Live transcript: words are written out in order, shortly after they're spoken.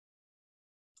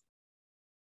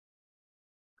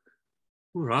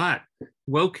All right.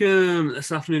 Welcome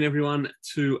this afternoon, everyone,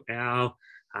 to our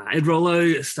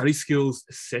Edrolo study skills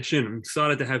session. I'm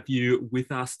excited to have you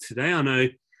with us today. I know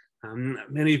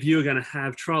many of you are going to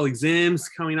have trial exams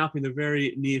coming up in the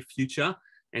very near future.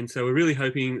 And so we're really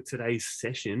hoping today's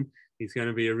session is going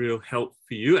to be a real help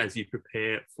for you as you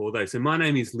prepare for those. So my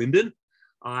name is Lyndon.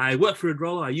 I work for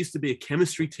Edrolo. I used to be a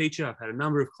chemistry teacher. I've had a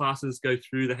number of classes go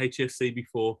through the HSC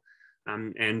before.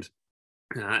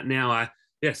 Now I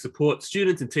support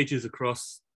students and teachers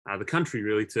across the country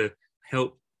really to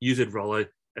help use Edrolo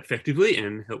effectively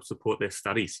and help support their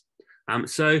studies.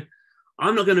 So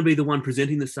I'm not going to be the one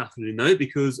presenting this afternoon though,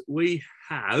 because we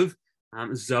have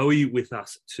Zoe with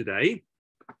us today.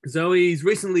 Zoe's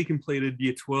recently completed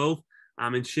Year 12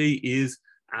 and she is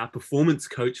a performance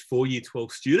coach for Year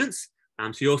 12 students.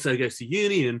 She also goes to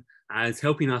uni and is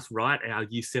helping us write our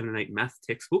Year 7 and 8 math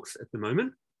textbooks at the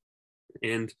moment.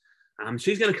 And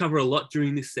she's going to cover a lot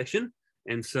during this session.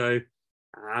 And so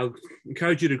I'll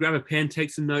encourage you to grab a pen, take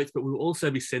some notes, but we'll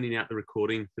also be sending out the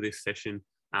recording for this session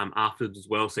afterwards as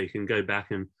well, so you can go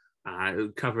back and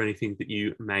cover anything that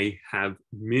you may have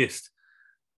missed.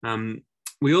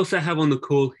 We also have on the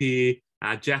call here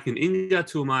Jack and Inga,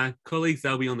 two of my colleagues.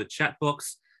 They'll be on the chat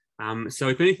box. So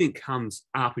if anything comes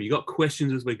up or you've got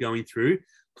questions as we're going through,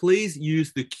 please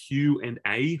use the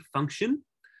Q&A function.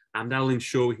 That'll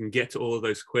ensure we can get to all of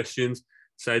those questions.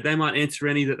 So they might answer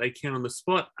any that they can on the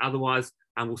spot. Otherwise,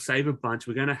 we'll save a bunch.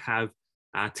 We're going to have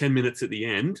 10 minutes at the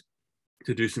end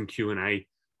to do some Q&A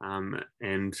and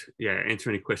answer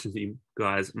any questions that you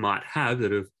guys might have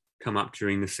that have come up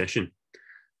during the session.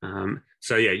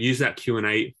 Use that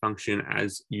Q&A function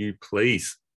as you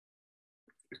please.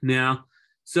 Now,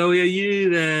 Zoe, are you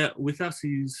there with us?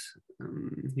 You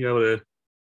able to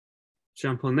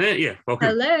jump on there? Yeah, welcome.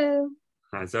 Hello.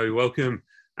 Hi, Zoe, welcome.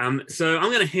 So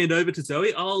I'm going to hand over to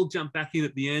Zoe. I'll jump back in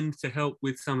at the end to help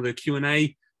with some of the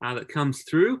Q&A that comes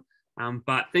through.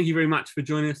 But thank you very much for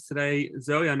joining us today,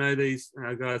 Zoe. I know these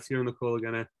guys here on the call are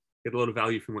going to get a lot of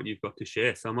value from what you've got to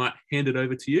share. So I might hand it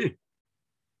over to you.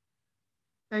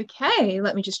 Okay,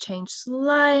 let me just change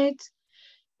slide.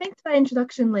 Thanks for that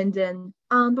introduction, Lyndon.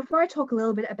 Before I talk a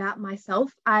little bit about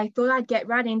myself, I thought I'd get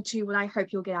right into what I hope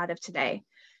you'll get out of today.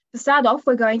 To start off,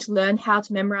 we're going to learn how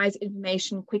to memorize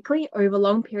information quickly over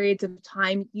long periods of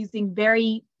time using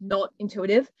very not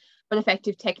intuitive, but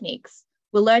effective techniques.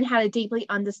 We'll learn how to deeply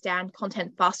understand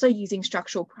content faster using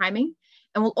structural priming.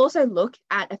 And we'll also look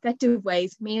at effective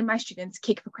ways me and my students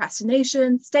kick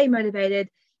procrastination, stay motivated,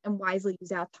 and wisely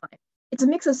use our time. It's a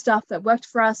mix of stuff that worked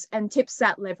for us and tips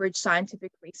that leverage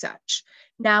scientific research.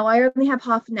 Now, I only have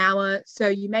half an hour, so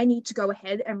you may need to go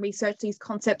ahead and research these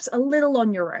concepts a little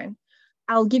on your own.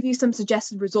 I'll give you some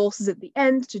suggested resources at the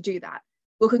end to do that.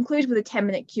 We'll conclude with a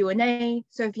 10-minute Q&A,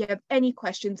 so if you have any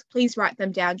questions, please write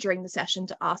them down during the session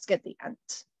to ask at the end.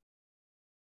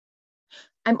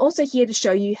 I'm also here to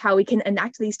show you how we can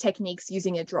enact these techniques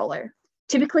using Edrolo.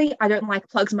 Typically, I don't like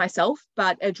plugs myself,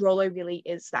 but Edrolo really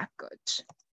is that good.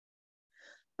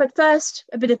 But first,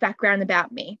 a bit of background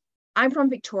about me. I'm from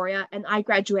Victoria and I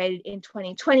graduated in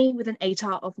 2020 with an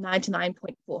ATAR of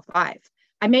 99.45.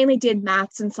 I mainly did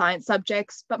maths and science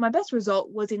subjects, but my best result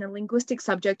was in a linguistic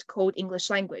subject called English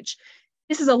language.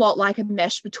 This is a lot like a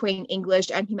mesh between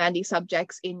English and humanities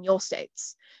subjects in your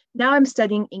states. Now I'm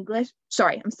studying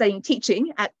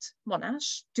teaching at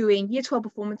Monash, doing Year 12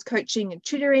 performance coaching and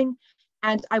tutoring,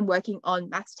 and I'm working on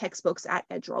maths textbooks at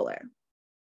Edrolo.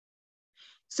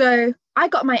 So I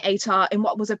got my ATAR in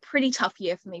what was a pretty tough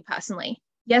year for me personally.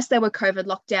 Yes, there were COVID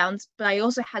lockdowns, but I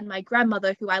also had my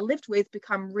grandmother who I lived with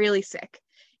become really sick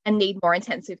and need more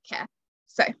intensive care.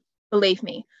 So believe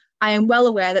me, I am well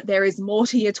aware that there is more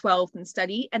to Year 12 than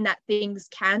study and that things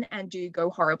can and do go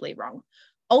horribly wrong.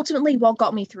 Ultimately, what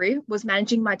got me through was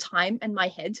managing my time and my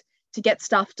head to get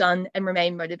stuff done and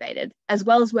remain motivated, as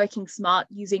well as working smart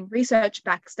using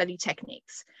research-backed study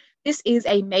techniques. This is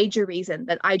a major reason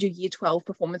that I do Year 12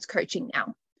 performance coaching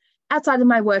now. Outside of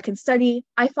my work and study,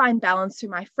 I find balance through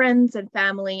my friends and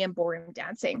family and ballroom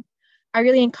dancing. I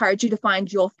really encourage you to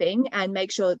find your thing and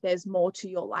make sure that there's more to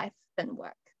your life than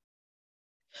work.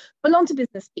 But on to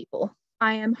business, people.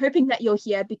 I am hoping that you're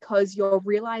here because you're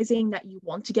realizing that you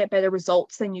want to get better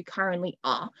results than you currently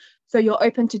are. So you're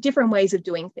open to different ways of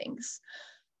doing things.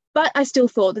 But I still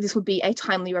thought that this would be a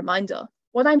timely reminder.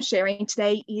 What I'm sharing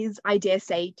today is, I dare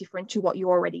say, different to what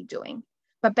you're already doing.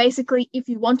 But basically, if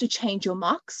you want to change your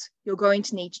marks, you're going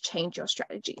to need to change your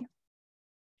strategy.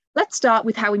 Let's start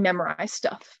with how we memorize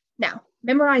stuff. Now,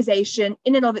 memorization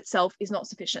in and of itself is not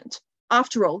sufficient.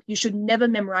 After all, you should never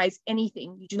memorize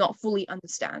anything you do not fully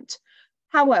understand.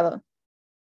 However,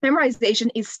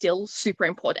 memorization is still super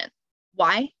important.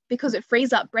 Why? Because it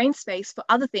frees up brain space for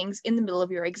other things in the middle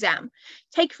of your exam.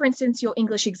 Take, for instance, your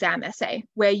English exam essay,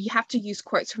 where you have to use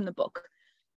quotes from the book.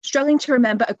 Struggling to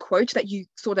remember a quote that you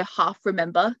sort of half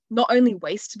remember not only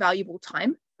wastes valuable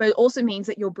time, but it also means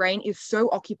that your brain is so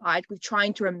occupied with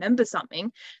trying to remember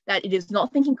something that it is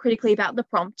not thinking critically about the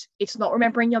prompt, it's not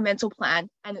remembering your mental plan,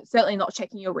 and it's certainly not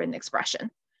checking your written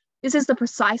expression. This is the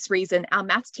precise reason our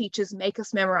maths teachers make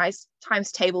us memorize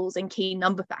times tables and key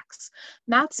number facts.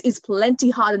 Maths is plenty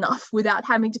hard enough without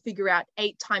having to figure out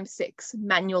 8 times 6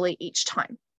 manually each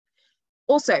time.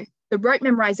 Also, the rote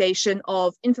memorization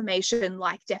of information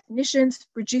like definitions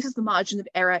reduces the margin of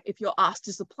error if you're asked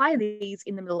to supply these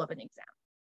in the middle of an exam.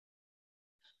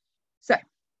 So,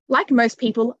 like most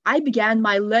people, I began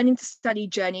my learning to study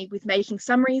journey with making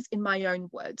summaries in my own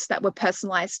words that were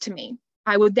personalized to me.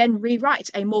 I would then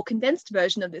rewrite a more condensed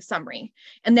version of this summary,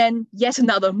 and then yet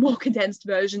another more condensed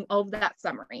version of that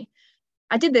summary.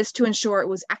 I did this to ensure it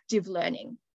was active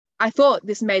learning. I thought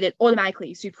this made it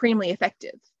automatically supremely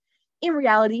effective. In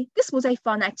reality, this was a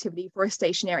fun activity for a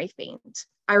stationary fiend.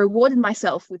 I rewarded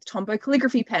myself with Tombow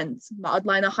calligraphy pens,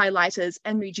 Mildliner highlighters,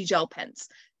 and Muji gel pens.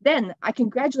 Then I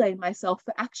congratulated myself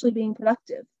for actually being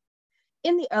productive.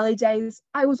 In the early days,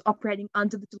 I was operating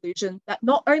under the delusion that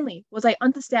not only was I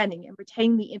understanding and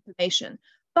retaining the information,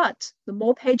 but the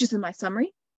more pages in my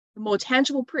summary, the more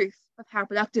tangible proof of how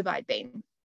productive I'd been.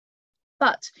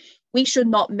 But we should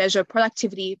not measure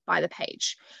productivity by the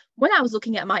page. When I was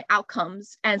looking at my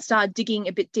outcomes and started digging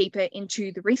a bit deeper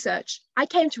into the research, I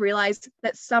came to realize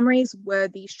that summaries were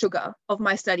the sugar of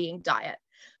my studying diet.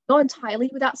 Not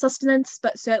entirely without sustenance,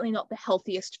 but certainly not the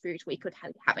healthiest food we could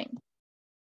have having.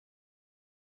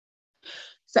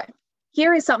 So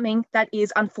here is something that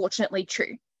is unfortunately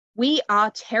true. We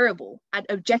are terrible at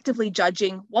objectively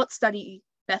judging what study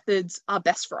methods are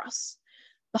best for us.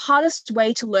 The hardest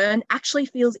way to learn actually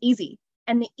feels easy,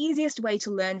 and the easiest way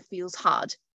to learn feels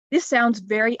hard. This sounds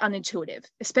very unintuitive,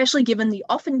 especially given the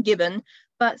often given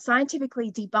but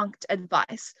scientifically debunked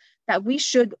advice that we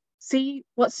should see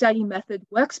what study method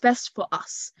works best for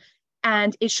us,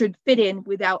 and it should fit in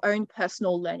with our own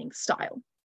personal learning style.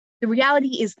 The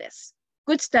reality is this.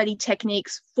 Good study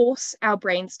techniques force our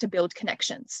brains to build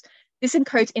connections. This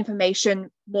encodes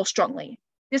information more strongly,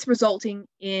 this resulting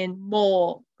in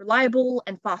more reliable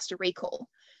and faster recall.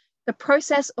 The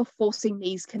process of forcing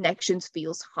these connections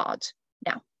feels hard.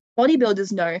 Now,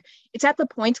 bodybuilders know it's at the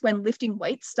point when lifting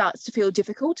weights starts to feel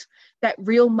difficult that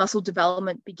real muscle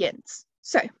development begins.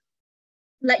 So,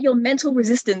 let your mental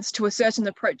resistance to a certain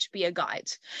approach be a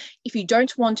guide. If you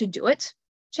don't want to do it,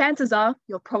 chances are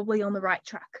you're probably on the right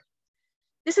track.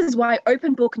 This is why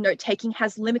open book note-taking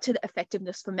has limited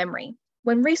effectiveness for memory.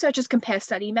 When researchers compare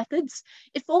study methods,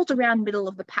 it falls around middle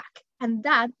of the pack, and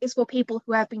that is for people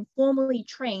who have been formally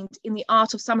trained in the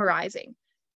art of summarizing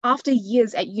after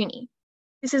years at uni.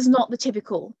 This is not the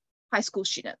typical high school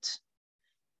student.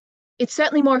 It's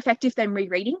certainly more effective than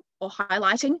rereading or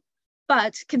highlighting,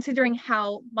 but considering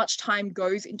how much time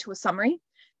goes into a summary,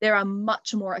 there are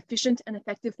much more efficient and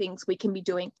effective things we can be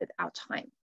doing with our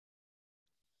time.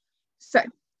 So,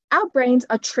 our brains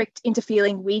are tricked into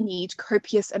feeling we need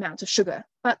copious amounts of sugar,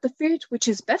 but the food which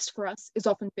is best for us is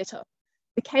often bitter.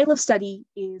 The kale of study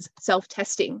is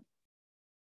self-testing.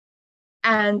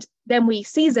 And then we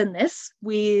season this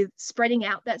with spreading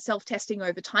out that self-testing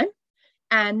over time,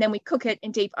 and then we cook it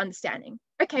in deep understanding.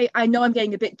 Okay, I know I'm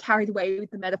getting a bit carried away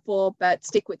with the metaphor, but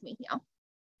stick with me here.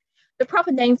 The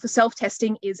proper name for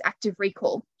self-testing is active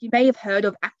recall. You may have heard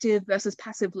of active versus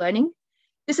passive learning.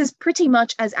 This is pretty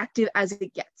much as active as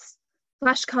it gets.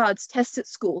 Flashcards, tests at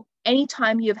school,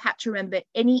 anytime you have had to remember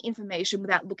any information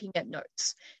without looking at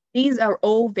notes. These are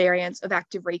all variants of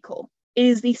active recall. It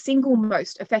is the single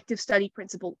most effective study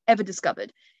principle ever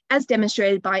discovered, as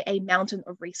demonstrated by a mountain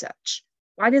of research.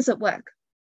 Why does it work?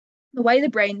 The way the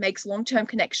brain makes long-term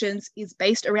connections is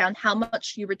based around how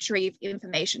much you retrieve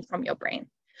information from your brain.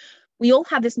 We all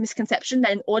have this misconception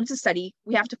that in order to study,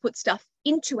 we have to put stuff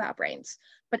into our brains.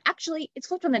 But actually, it's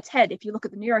flipped on its head if you look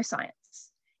at the neuroscience.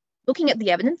 Looking at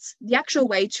the evidence, the actual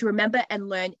way to remember and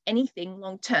learn anything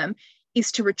long-term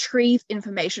is to retrieve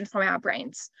information from our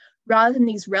brains, rather than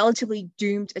these relatively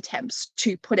doomed attempts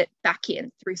to put it back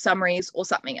in through summaries or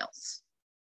something else.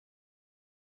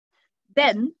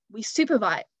 Then we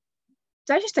supervise.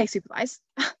 Did I just say supervise?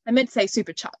 I meant to say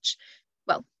supercharge.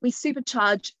 Well, we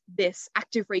supercharge this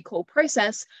active recall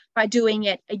process by doing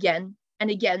it again and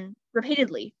again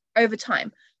repeatedly over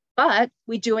time, but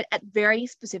we do it at very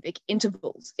specific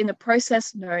intervals in a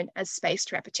process known as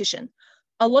spaced repetition.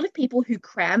 A lot of people who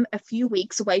cram a few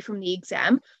weeks away from the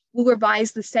exam will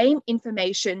revise the same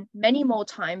information many more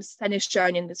times than is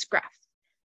shown in this graph.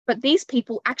 But these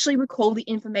people actually recall the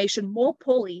information more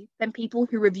poorly than people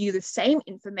who review the same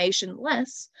information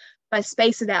less, but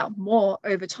space it out more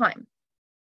over time.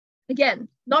 Again,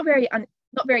 not very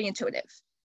intuitive.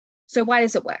 So why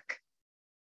does it work?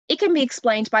 It can be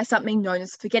explained by something known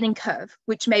as forgetting curve,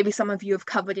 which maybe some of you have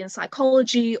covered in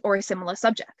psychology or a similar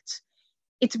subject.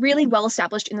 It's really well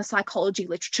established in the psychology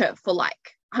literature for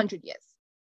like 100 years.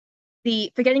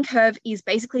 The forgetting curve is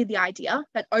basically the idea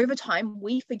that over time,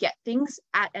 we forget things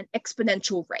at an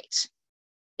exponential rate,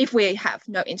 if we have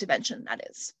no intervention, that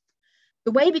is.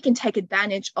 The way we can take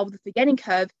advantage of the forgetting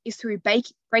curve is through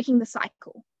breaking the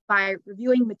cycle by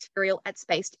reviewing material at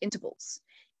spaced intervals.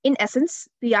 In essence,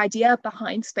 the idea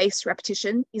behind spaced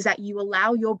repetition is that you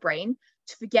allow your brain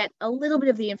to forget a little bit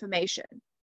of the information.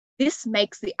 This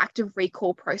makes the active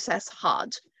recall process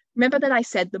hard. Remember that I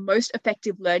said the most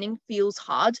effective learning feels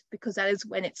hard because that is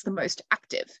when it's the most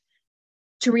active.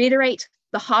 To reiterate,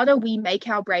 the harder we make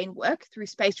our brain work through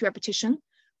spaced repetition,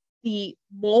 the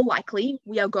more likely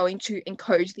we are going to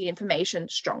encode the information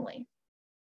strongly.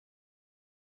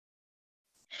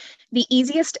 The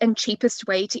easiest and cheapest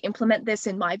way to implement this,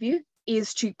 in my view,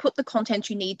 is to put the content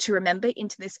you need to remember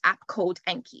into this app called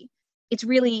Anki. It's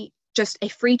really just a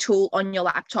free tool on your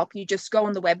laptop. You just go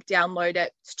on the web, download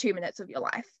it. It's 2 minutes of your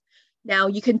life. Now,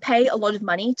 you can pay a lot of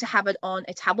money to have it on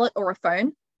a tablet or a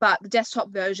phone, but the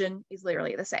desktop version is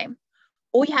literally the same.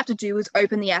 All you have to do is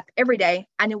open the app every day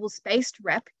and it will spaced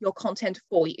rep your content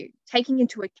for you, taking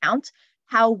into account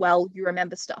how well you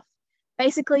remember stuff.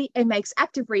 Basically, it makes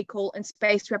active recall and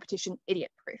spaced repetition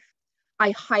idiot-proof.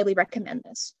 I highly recommend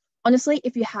this. Honestly,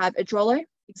 if you have Edrolo,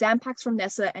 exam packs from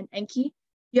Nessa, and Anki,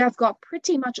 you have got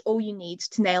pretty much all you need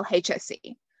to nail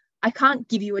HSC. I can't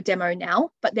give you a demo now,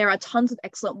 but there are tons of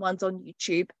excellent ones on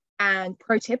YouTube. And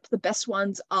pro tip, the best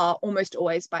ones are almost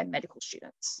always by medical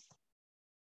students.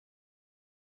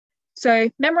 So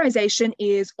memorization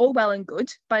is all well and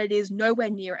good, but it is nowhere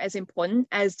near as important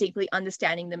as deeply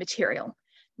understanding the material.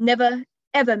 Never,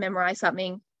 ever memorize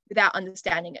something without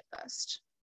understanding it first.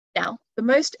 Now, the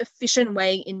most efficient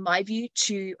way, in my view,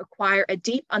 to acquire a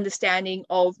deep understanding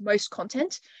of most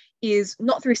content is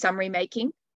not through summary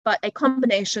making, but a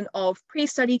combination of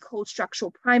pre-study called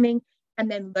structural priming and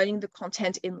then learning the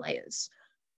content in layers.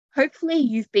 Hopefully,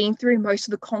 you've been through most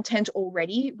of the content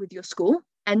already with your school,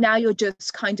 and now you're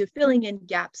just kind of filling in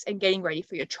gaps and getting ready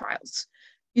for your trials.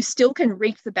 You still can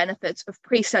reap the benefits of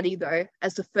pre-study, though,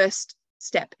 as the first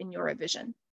step in your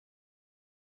revision.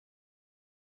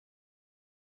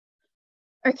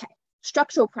 Okay,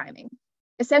 structural priming.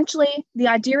 Essentially, the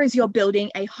idea is you're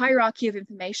building a hierarchy of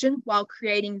information while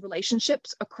creating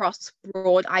relationships across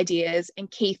broad ideas and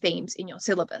key themes in your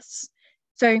syllabus.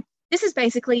 So this is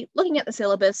basically looking at the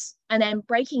syllabus and then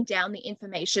breaking down the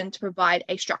information to provide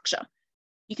a structure.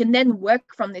 You can then work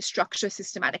from this structure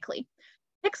systematically.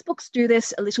 Textbooks do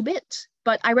this a little bit,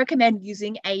 but I recommend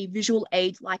using a visual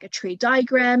aid like a tree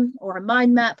diagram or a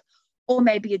mind map, or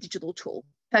maybe a digital tool.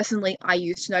 Personally, I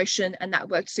used Notion and that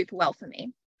worked super well for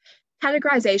me.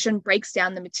 Categorization breaks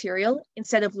down the material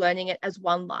instead of learning it as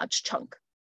one large chunk.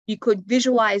 You could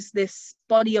visualize this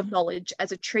body of knowledge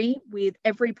as a tree with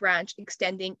every branch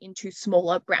extending into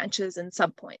smaller branches and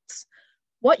subpoints.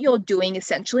 What you're doing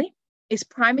essentially is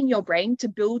priming your brain to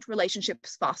build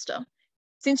relationships faster,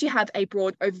 since you have a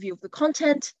broad overview of the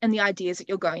content and the ideas that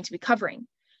you're going to be covering.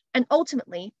 And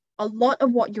ultimately, a lot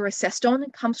of what you're assessed on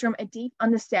comes from a deep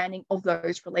understanding of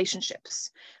those relationships.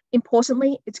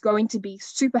 Importantly, it's going to be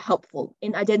super helpful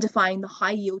in identifying the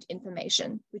high yield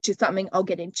information, which is something I'll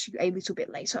get into a little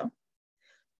bit later.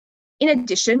 In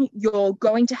addition, you're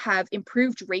going to have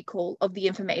improved recall of the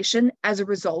information as a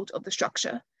result of the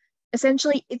structure.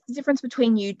 Essentially, it's the difference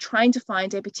between you trying to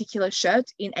find a particular shirt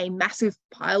in a massive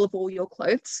pile of all your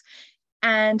clothes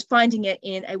and finding it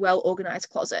in a well-organized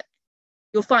closet.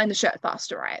 You'll find the shirt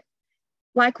faster, right?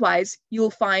 Likewise,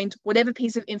 you'll find whatever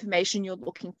piece of information you're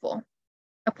looking for.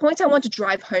 A point I want to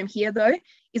drive home here, though,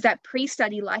 is that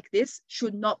pre-study like this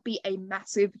should not be a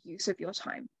massive use of your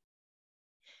time.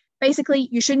 Basically,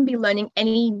 you shouldn't be learning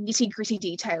any nitty-gritty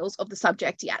details of the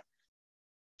subject yet.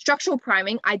 Structural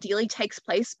priming ideally takes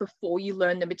place before you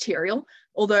learn the material,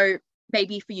 although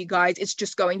maybe for you guys, it's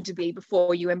just going to be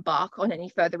before you embark on any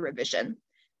further revision.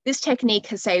 This technique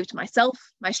has saved myself,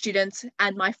 my students,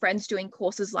 and my friends doing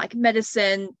courses like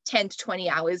medicine 10 to 20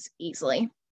 hours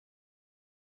easily.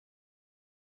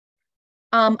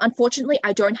 Unfortunately,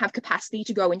 I don't have capacity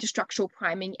to go into structural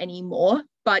priming anymore,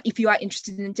 but if you are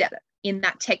interested in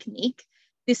that technique,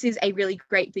 this is a really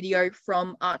great video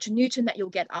from Archer Newton that you'll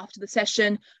get after the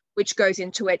session, which goes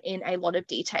into it in a lot of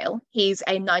detail. He's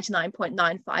a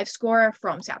 99.95 scorer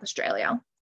from South Australia.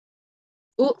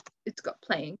 Oh, it's got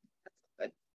playing.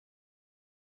 That's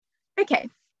good. Okay,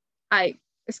 I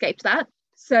escaped that.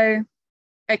 So,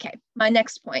 okay, my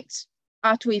next point,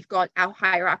 after we've got our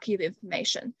hierarchy of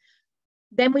information,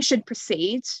 then we should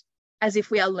proceed as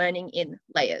if we are learning in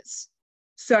layers.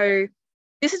 So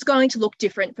this is going to look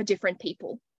different for different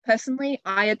people. Personally,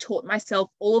 I had taught myself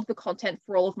all of the content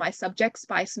for all of my subjects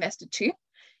by semester 2,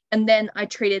 and then I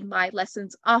treated my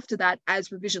lessons after that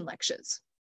as revision lectures.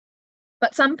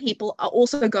 But some people are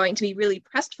also going to be really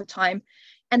pressed for time,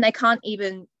 and they can't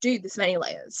even do this many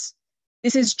layers.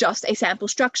 This is just a sample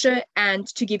structure and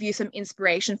to give you some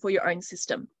inspiration for your own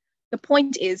system. The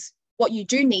point is, what you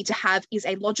do need to have is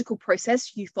a logical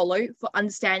process you follow for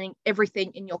understanding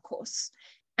everything in your course.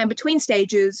 And between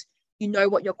stages, you know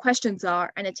what your questions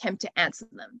are and attempt to answer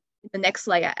them in the next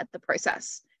layer at the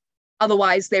process.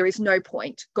 Otherwise, there is no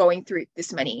point going through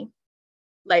this many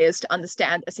layers to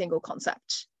understand a single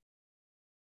concept.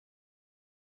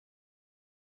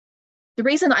 The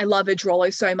reason I love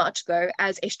Edrolo so much, though,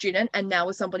 as a student and now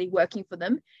as somebody working for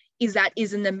them, is that it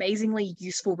is an amazingly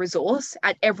useful resource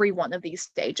at every one of these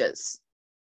stages.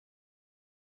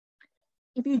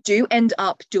 If you do end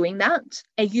up doing that,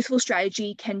 a useful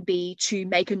strategy can be to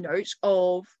make a note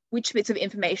of which bits of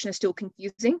information are still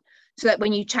confusing, so that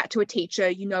when you chat to a teacher,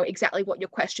 you know exactly what your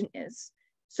question is.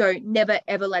 So never,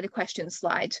 ever let a question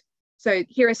slide. So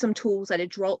here are some tools that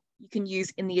you can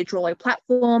use in the Edrolo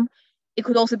platform. It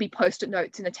could also be post-it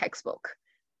notes in a textbook,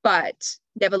 but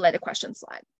never let a question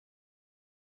slide.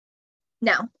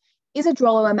 Now, is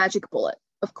Edrolo a magic bullet?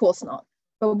 Of course not.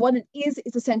 But what it is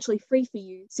essentially free for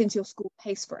you since your school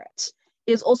pays for it.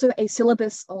 It is also a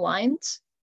syllabus-aligned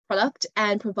product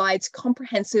and provides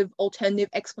comprehensive alternative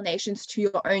explanations to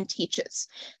your own teachers.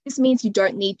 This means you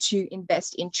don't need to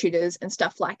invest in tutors and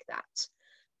stuff like that.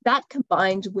 That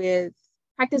combined with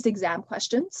practice exam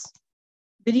questions,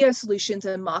 video solutions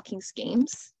and marking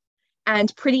schemes,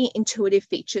 and pretty intuitive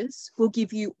features will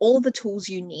give you all the tools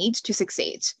you need to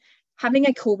succeed. Having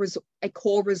a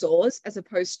core resource as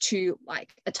opposed to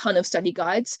like a ton of study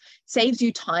guides saves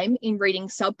you time in reading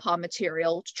subpar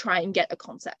material to try and get a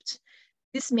concept.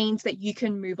 This means that you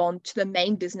can move on to the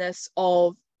main business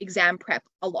of exam prep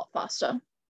a lot faster.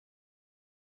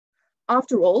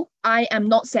 After all, I am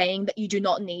not saying that you do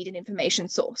not need an information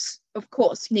source. Of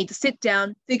course, you need to sit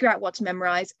down, figure out what to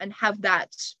memorize, and have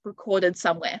that recorded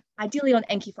somewhere, ideally on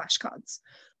Anki flashcards.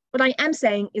 What I am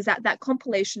saying is that that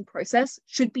compilation process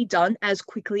should be done as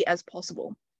quickly as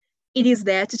possible. It is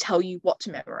there to tell you what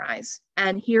to memorize,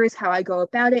 and here is how I go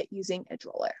about it using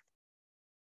Edrolo.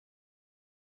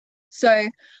 So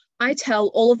I tell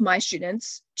all of my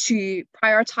students to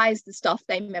prioritize the stuff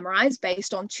they memorize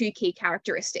based on 2 key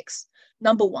characteristics.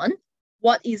 Number 1,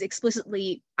 what is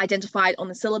explicitly identified on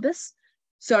the syllabus.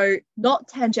 So not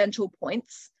tangential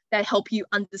points that help you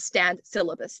understand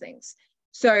syllabus things.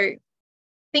 So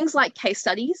things like case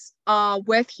studies are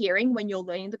worth hearing when you're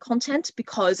learning the content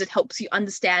because it helps you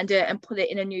understand it and put it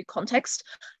in a new context.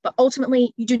 But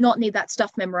ultimately, you do not need that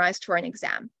stuff memorized for an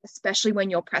exam, especially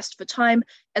when you're pressed for time,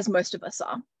 as most of us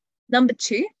are. Number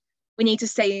 2, we need to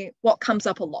say what comes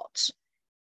up a lot.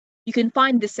 You can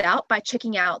find this out by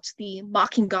checking out the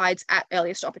marking guides at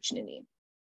earliest opportunity.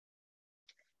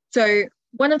 So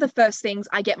one of the first things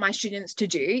I get my students to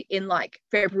do in like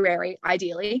February,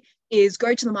 ideally, is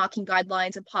go to the marking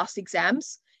guidelines and past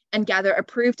exams and gather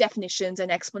approved definitions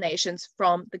and explanations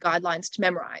from the guidelines to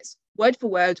memorize, word for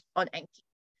word on Anki.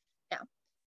 Now,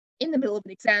 in the middle of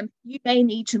an exam, you may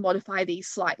need to modify these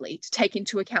slightly to take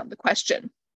into account the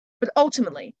question, but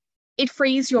ultimately, it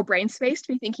frees your brain space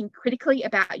to be thinking critically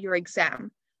about your exam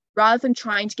rather than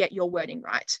trying to get your wording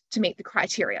right to meet the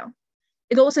criteria.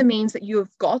 It also means that you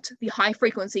have got the high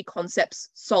frequency concepts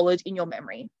solid in your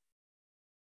memory.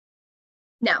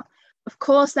 Now, of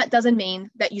course, that doesn't mean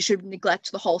that you should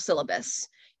neglect the whole syllabus.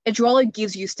 Edrolo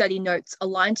gives you study notes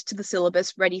aligned to the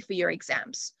syllabus ready for your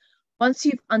exams. Once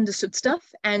you've understood stuff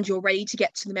and you're ready to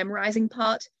get to the memorizing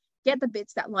part, get the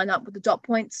bits that line up with the dot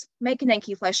points, make an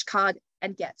Anki flashcard,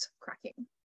 and get cracking.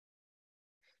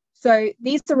 So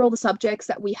these are all the subjects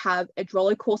that we have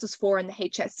Edrolo courses for in the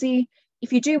HSC.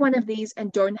 If you do one of these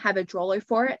and don't have Edrolo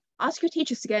for it, ask your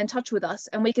teachers to get in touch with us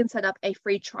and we can set up a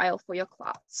free trial for your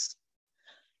class.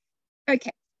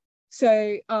 Okay,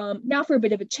 so now for a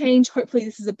bit of a change, hopefully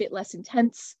this is a bit less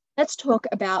intense. Let's talk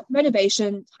about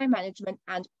motivation, time management,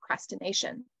 and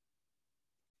procrastination.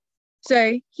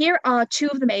 So here are 2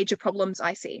 of the major problems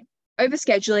I see: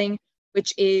 overscheduling,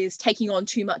 which is taking on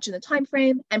too much in the time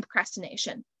frame, and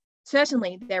procrastination.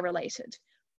 Certainly they're related.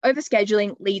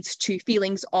 Overscheduling leads to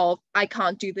feelings of, I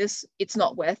can't do this, it's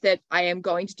not worth it, I am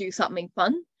going to do something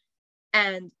fun,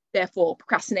 and therefore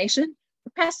procrastination.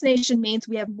 procrastination means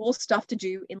we have more stuff to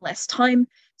do in less time,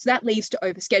 so that leads to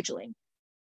overscheduling.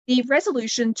 The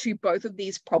resolution to both of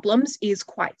these problems is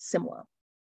quite similar.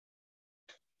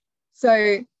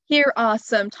 So here are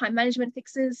some time management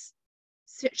fixes.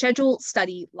 Schedule,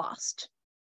 study, last.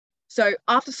 So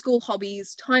after school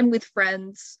hobbies, time with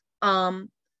friends,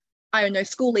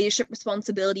 school leadership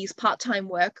responsibilities, part-time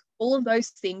work, all of those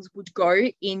things would go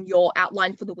in your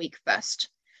outline for the week first.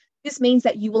 This means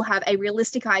that you will have a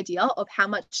realistic idea of how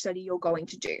much study you're going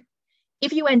to do.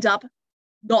 If you end up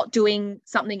not doing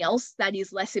something else that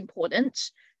is less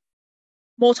important,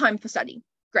 more time for study,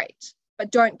 great,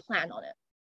 but don't plan on it.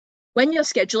 When you're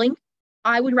scheduling,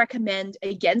 I would recommend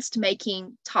against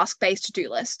making task-based to-do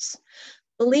lists.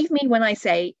 Believe me when I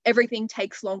say everything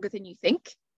takes longer than you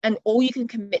think, and all you can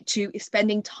commit to is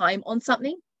spending time on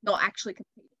something, not actually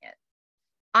completing it.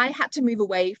 I had to move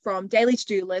away from daily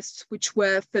to-do lists, which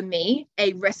were, for me,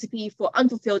 a recipe for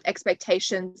unfulfilled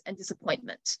expectations and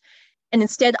disappointment. And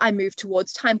instead, I moved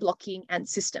towards time blocking and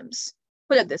systems.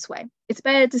 Put it this way, it's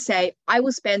better to say I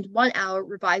will spend 1 hour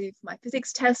revising for my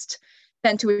physics test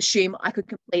than to assume I could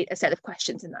complete a set of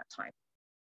questions in that time.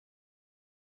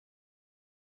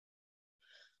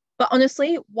 But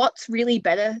honestly, what's really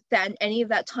better than any of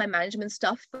that time management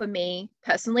stuff for me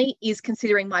personally is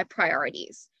considering my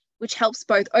priorities, which helps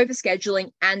both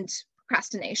overscheduling and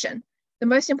procrastination. The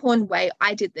most important way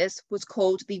I did this was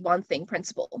called the one thing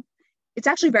principle. It's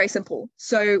actually very simple.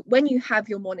 So when you have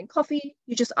your morning coffee,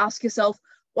 you just ask yourself,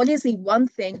 what is the one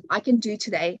thing I can do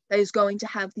today that is going to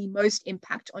have the most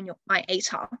impact on my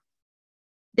ATAR?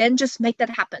 Then just make that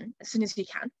happen as soon as you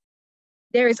can.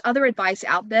 There is other advice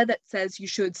out there that says you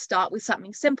should start with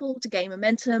something simple to gain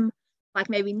momentum, like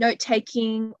maybe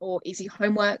note-taking or easy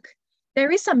homework.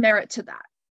 There is some merit to that,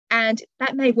 and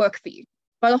that may work for you.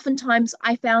 But oftentimes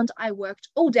I found I worked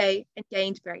all day and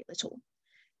gained very little.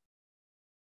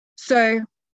 So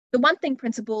the one thing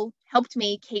principle helped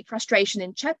me keep frustration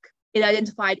in check. It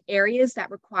identified areas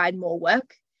that required more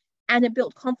work, and it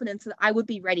built confidence that I would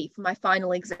be ready for my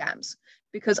final exams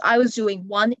because I was doing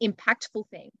one impactful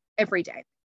thing every day.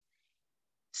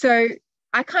 So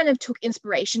I kind of took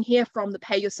inspiration here from the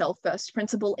pay yourself first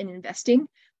principle in investing,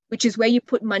 which is where you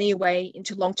put money away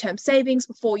into long-term savings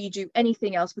before you do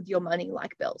anything else with your money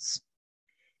like bills.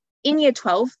 In year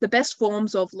 12, the best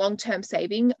forms of long-term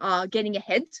saving are getting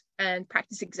ahead and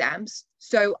practice exams.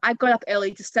 So I got up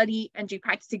early to study and do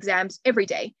practice exams every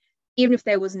day, even if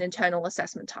there was an internal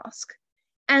assessment task.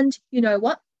 And you know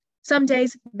what? Some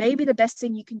days, maybe the best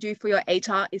thing you can do for your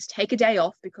ATAR is take a day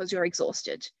off because you're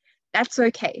exhausted. That's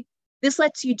okay. This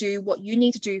lets you do what you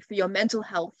need to do for your mental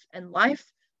health and life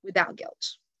without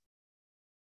guilt.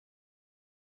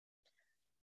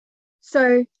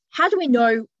 So how do we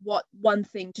know what one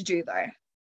thing to do though?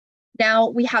 Now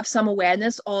we have some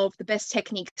awareness of the best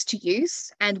techniques to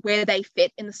use and where they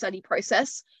fit in the study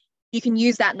process. You can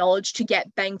use that knowledge to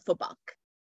get bang for buck.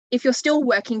 If you're still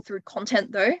working through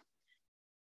content though,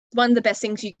 one of the best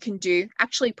things you can do,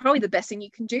 actually probably the best thing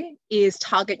you can do, is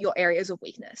target your areas of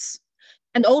weakness.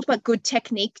 An old but good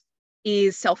technique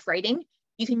is self-rating.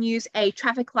 You can use a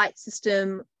traffic light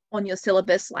system on your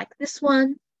syllabus like this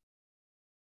one,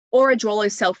 or Edrolo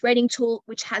self-rating tool,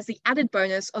 which has the added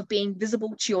bonus of being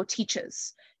visible to your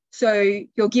teachers. So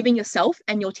you're giving yourself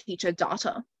and your teacher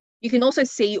data. You can also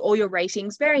see all your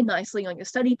ratings very nicely on your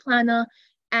study planner,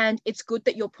 and it's good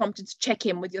that you're prompted to check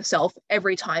in with yourself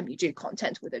every time you do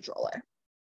content with Edrolo.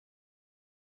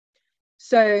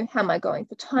 So how am I going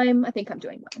for time? I think I'm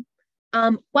doing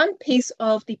well. One piece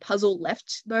of the puzzle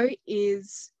left, though,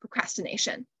 is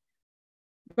procrastination,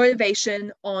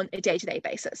 motivation on a day-to-day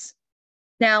basis.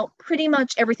 Now, pretty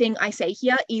much everything I say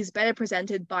here is better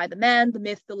presented by the man, the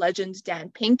myth, the legend, Dan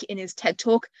Pink in his TED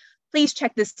Talk. Please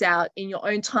check this out in your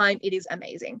own time. It is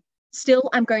amazing. Still,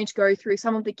 I'm going to go through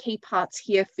some of the key parts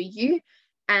here for you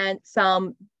and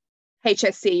some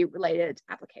HSC related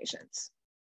applications.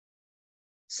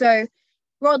 So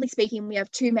broadly speaking, we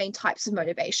have two main types of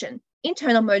motivation.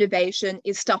 Internal motivation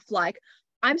is stuff like,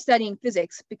 I'm studying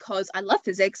physics because I love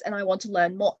physics and I want to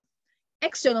learn more.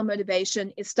 External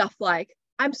motivation is stuff like,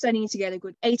 I'm studying to get a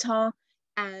good ATAR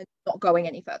and not going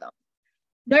any further.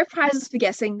 No prizes for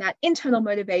guessing that internal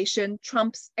motivation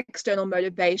trumps external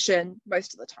motivation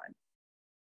most of the time.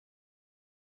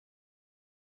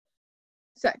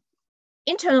 So,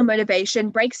 internal motivation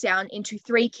breaks down into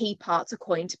three key parts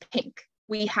according to Pink.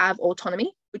 We have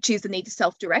autonomy, which is the need to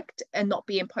self-direct and not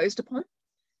be imposed upon.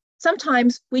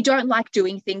 Sometimes we don't like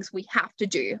doing things we have to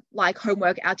do, like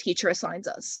homework our teacher assigns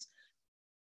us.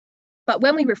 But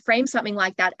when we reframe something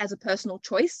like that as a personal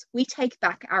choice, we take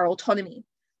back our autonomy.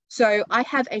 So I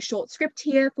have a short script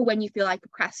here for when you feel like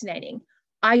procrastinating.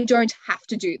 I don't have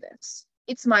to do this.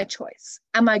 It's my choice.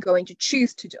 Am I going to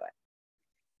choose to do it?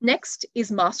 Next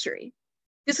is mastery.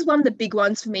 This is one of the big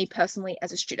ones for me personally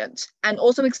as a student, and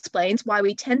also explains why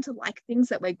we tend to like things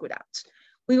that we're good at.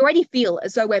 We already feel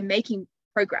as though we're making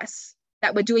progress,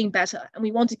 that we're doing better, and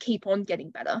we want to keep on getting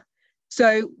better.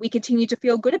 So we continue to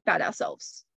feel good about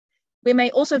ourselves. We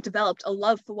may also have developed a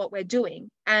love for what we're doing,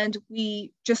 and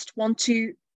we just want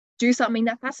to do something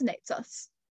that fascinates us.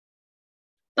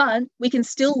 But we can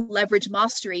still leverage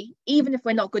mastery, even if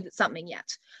we're not good at something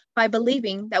yet, by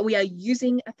believing that we are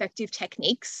using effective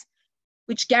techniques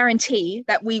which guarantee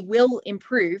that we will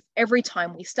improve every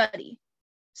time we study.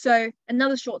 So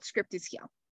another short script is here.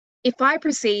 If I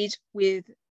proceed with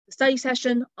the study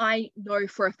session, I know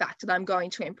for a fact that I'm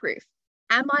going to improve.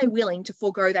 Am I willing to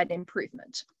forego that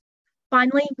improvement?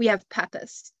 Finally, we have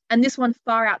purpose, and this one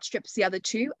far outstrips the other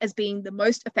two as being the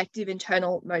most effective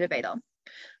internal motivator.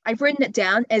 I've written it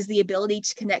down as the ability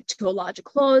to connect to a larger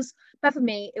cause, but for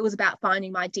me, it was about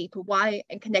finding my deeper why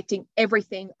and connecting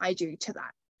everything I do to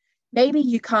that. Maybe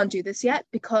you can't do this yet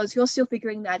because you're still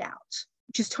figuring that out,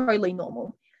 which is totally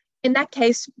normal. In that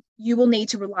case, you will need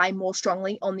to rely more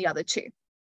strongly on the other two.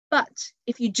 But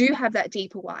if you do have that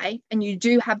deeper why and you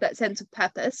do have that sense of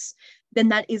purpose, then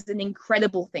that is an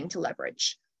incredible thing to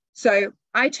leverage. So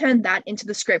I turned that into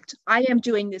the script, I am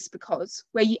doing this because,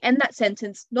 where you end that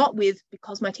sentence not with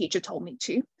because my teacher told me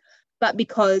to, but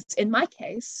because in my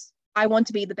case, I want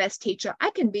to be the best teacher I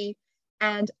can be,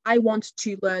 and I want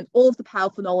to learn all of the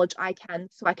powerful knowledge I can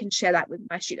so I can share that with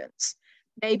my students.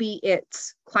 Maybe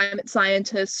it's climate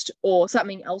scientist or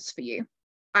something else for you.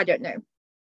 I don't know.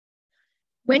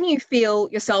 When you feel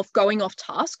yourself going off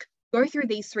task, go through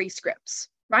these 3 scripts,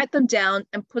 write them down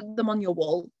and put them on your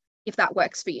wall if that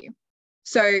works for you.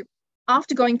 So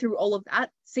after going through all of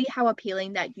that, see how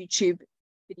appealing that YouTube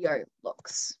video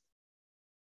looks.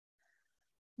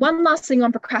 One last thing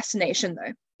on procrastination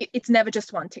though, it's never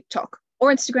just one TikTok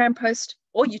or Instagram post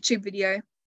or YouTube video.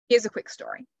 Here's a quick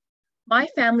story. My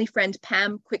family friend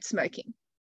Pam quit smoking.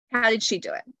 How did she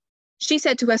do it? She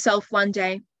said to herself one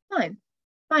day,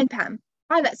 fine Pam,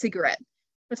 buy that cigarette.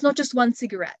 But it's not just one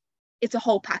cigarette, it's a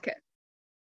whole packet.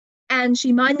 And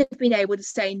she might have been able to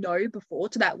say no before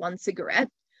to that one cigarette,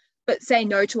 but say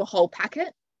no to a whole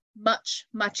packet, much,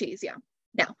 much easier.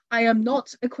 Now, I am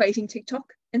not equating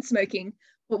TikTok and smoking,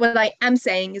 but what I am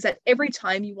saying is that every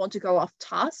time you want to go off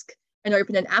task and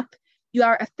open an app, you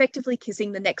are effectively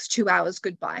kissing the next 2 hours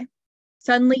goodbye.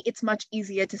 Suddenly, it's much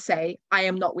easier to say, I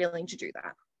am not willing to do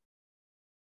that.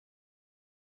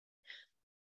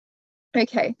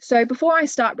 Okay, so before I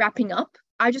start wrapping up,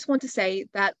 I just want to say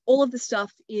that all of the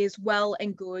stuff is well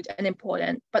and good and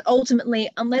important, but ultimately,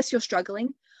 unless you're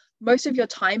struggling, most of your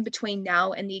time between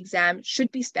now and the exam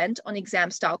should be spent on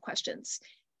exam style questions.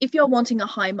 If you're wanting a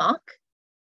high mark,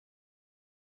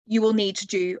 you will need to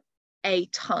do a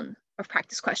ton of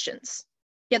practice questions.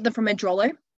 Get them from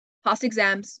Edrolo, past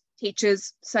exams,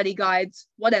 teachers, study guides,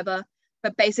 whatever.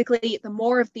 But basically, the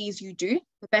more of these you do,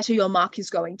 the better your mark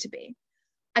is going to be.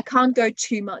 I can't go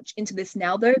too much into this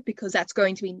now though, because that's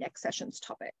going to be next session's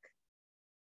topic.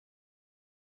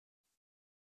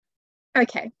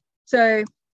 Okay, so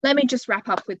let me just wrap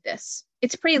up with this.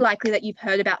 It's pretty likely that you've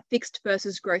heard about fixed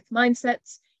versus growth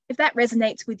mindsets. If that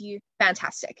resonates with you,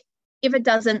 fantastic. If it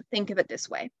doesn't, think of it this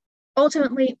way.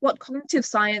 Ultimately, what cognitive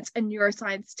science and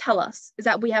neuroscience tell us is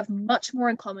that we have much more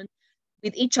in common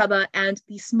with each other and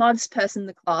the smartest person in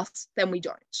the class than we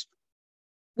don't.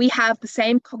 We have the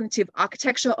same cognitive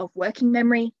architecture of working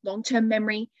memory, long-term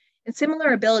memory, and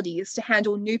similar abilities to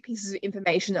handle new pieces of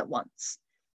information at once.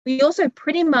 We also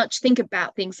pretty much think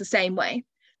about things the same way,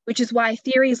 which is why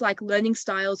theories like learning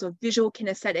styles of visual,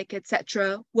 kinesthetic,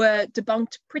 etc. were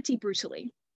debunked pretty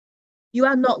brutally. You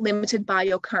are not limited by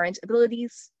your current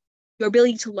abilities. Your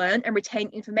ability to learn and retain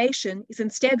information is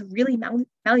instead really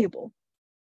malleable.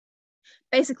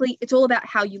 Basically, it's all about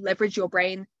how you leverage your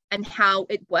brain and how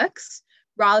it works,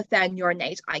 rather than your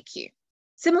innate IQ.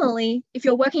 Similarly, if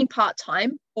you're working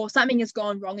part-time or something has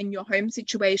gone wrong in your home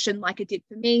situation like it did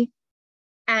for me,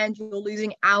 and you're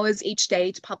losing hours each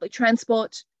day to public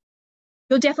transport,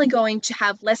 you're definitely going to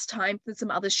have less time than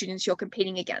some other students you're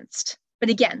competing against. But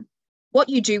again, what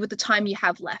you do with the time you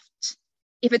have left.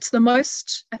 If it's the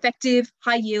most effective,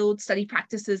 high-yield study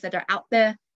practices that are out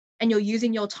there, and you're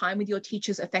using your time with your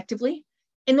teachers effectively,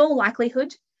 in all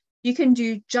likelihood, you can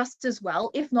do just as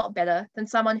well, if not better, than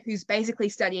someone who's basically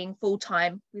studying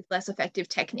full-time with less effective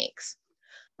techniques.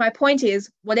 My point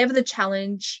is, whatever the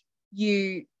challenge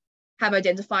you have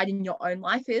identified in your own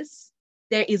life is,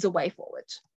 there is a way forward.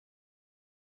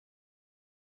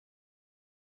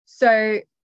 So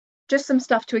just some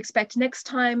stuff to expect next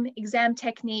time: exam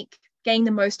technique, getting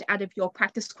the most out of your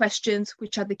practice questions,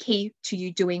 which are the key to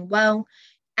you doing well,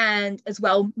 and as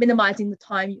well, minimizing the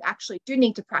time you actually do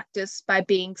need to practice by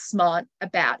being smart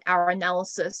about our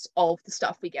analysis of the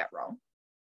stuff we get wrong.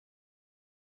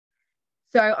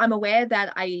 So I'm aware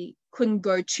that I couldn't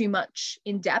go too much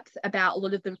in depth about a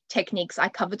lot of the techniques I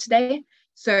covered today.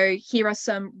 So here are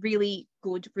some really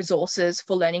good resources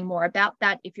for learning more about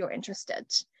that if you're interested.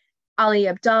 Ali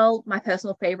Abdal, my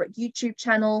personal favorite YouTube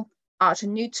channel. Archer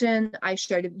Newton, I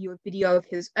showed you a video of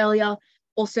his earlier.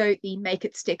 Also the Make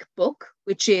It Stick book,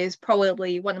 which is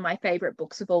probably one of my favorite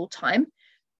books of all time,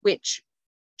 which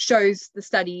shows the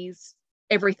studies,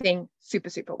 everything super,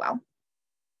 super well.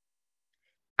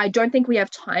 I don't think we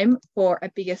have time for a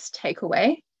biggest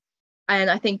takeaway. And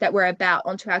I think that we're about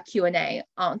onto our Q&A,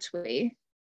 aren't we?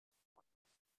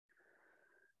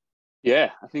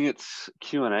 Yeah, I think it's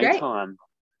Q&A time.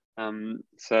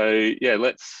 So yeah,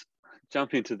 let's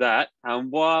jump into that.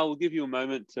 While we'll give you a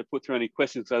moment to put through any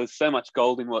questions. So there's so much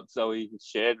gold in what Zoe has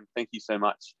shared, and thank you so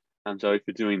much, Zoe,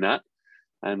 for doing that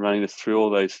and running us through all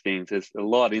those things. There's a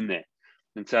lot in there.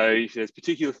 And so if there's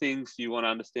particular things you want to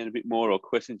understand a bit more or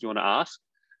questions you want to ask,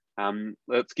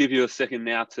 let's give you a second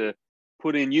now to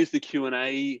put in, use the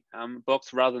Q&A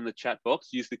box rather than the chat box.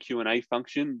 Use the Q&A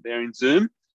function there in Zoom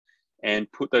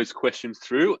and put those questions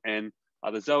through, and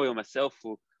either Zoe or myself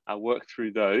will work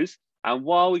through those. And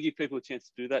while we give people a chance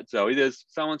to do that, Zoe, there's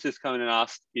someone just come in and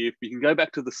asked if you can go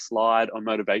back to the slide on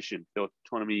motivation,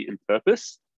 autonomy and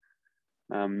purpose.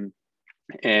 And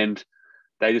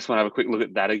they just want to have a quick look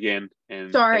at that again.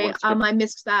 And sorry, I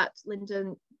missed that,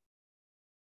 Lyndon.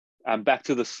 Back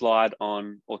to the slide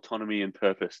on autonomy and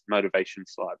purpose, motivation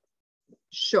slide.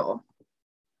 Sure.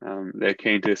 They're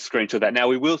keen to screenshot that. Now,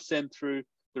 we will send through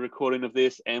the recording of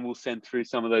this, and we'll send through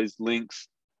some of those links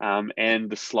and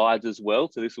the slides as well.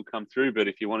 So this will come through, but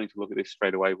if you're wanting to look at this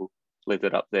straight away, we'll leave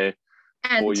that up there.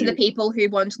 And to the people who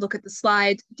want to look at the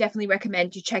slide, definitely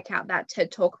recommend you check out that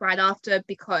TED Talk right after,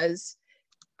 because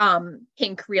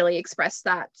Pink really expressed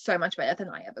that so much better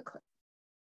than I ever could.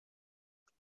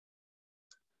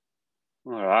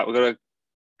 All right, we've got a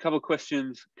couple of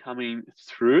questions coming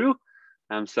through.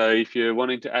 So if you're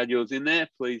wanting to add yours in there,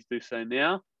 please do so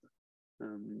now.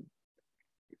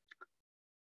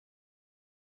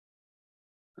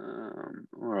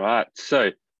 All right, so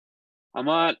I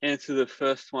might answer the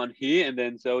first one here, and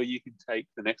then Zoe, you can take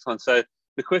the next one. So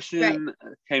the question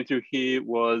came through here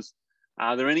was,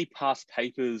 are there any past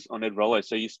papers on Edrolo?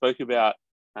 So you spoke about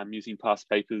using past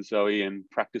papers, Zoe, and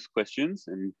practice questions,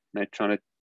 and trying to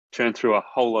turn through a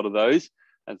whole lot of those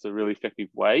as a really effective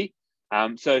way.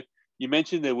 So you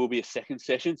mentioned there will be a second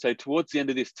session. So towards the end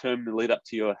of this term, to lead up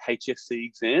to your HSC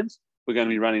exams, we're going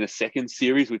to be running a second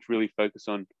series, which really focus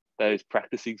on those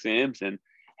practice exams and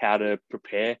how to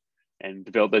prepare and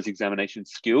develop those examination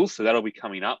skills. So that'll be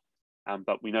coming up.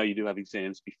 But we know you do have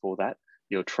exams before that,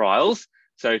 your trials.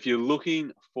 So if you're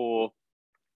looking for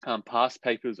past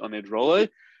papers on Edrolo,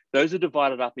 those are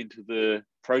divided up into the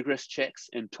progress checks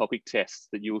and topic tests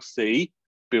that you'll see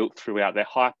built throughout. They're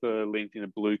hyperlinked in a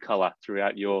blue color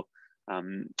throughout your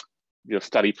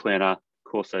study planner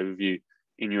course overview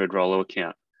in your Edrolo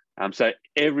account. So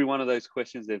every one of those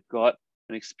questions, they've got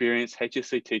an experienced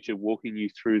HSC teacher walking you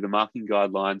through the marking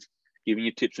guidelines, giving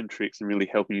you tips and tricks, and really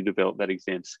helping you develop that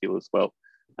exam skill as well.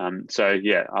 So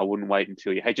yeah, I wouldn't wait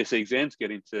until your HSC exams,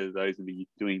 get into those and be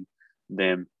doing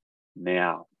them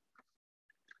now.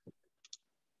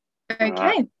 Okay.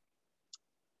 Right.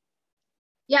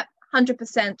 Yep,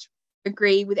 100%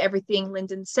 agree with everything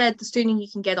Lyndon said. The sooner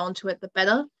you can get onto it, the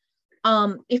better.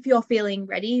 If you're feeling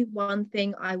ready, one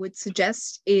thing I would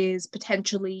suggest is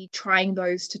potentially trying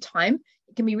those to time.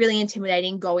 It can be really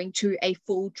intimidating going to a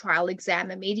full trial exam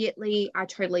immediately. I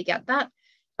totally get that.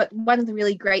 But one of the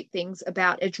really great things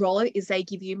about Edrolo is they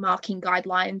give you marking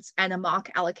guidelines and a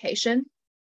mark allocation.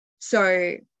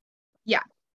 So yeah,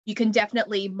 you can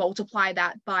definitely multiply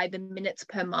that by the minutes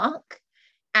per mark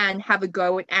and have a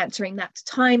go at answering that to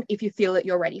time if you feel that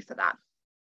you're ready for that.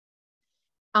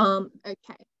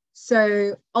 Okay.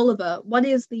 So, Oliver, what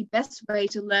is the best way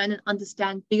to learn and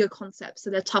understand bigger concepts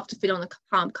that are tough to fit on a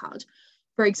palm card?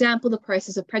 For example, the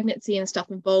process of pregnancy and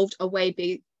stuff involved are way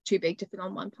too big to fit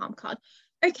on one palm card.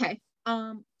 Okay,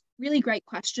 really great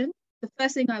question. The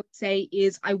first thing I would say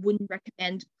is I wouldn't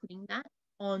recommend putting that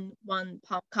on one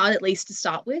palm card, at least to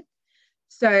start with.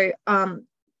 So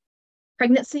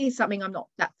pregnancy is something I'm not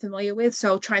that familiar with, so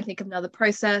I'll try and think of another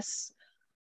process.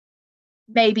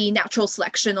 Maybe natural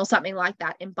selection or something like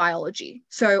that in biology.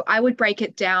 So I would break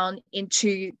it down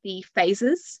into the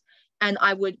phases and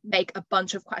I would make a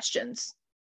bunch of questions.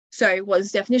 So what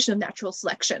is the definition of natural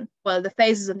selection? What are the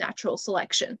phases of natural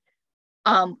selection?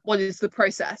 What is the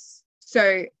process?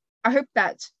 So I hope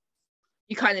that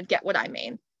you kind of get what I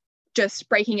mean, just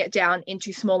breaking it down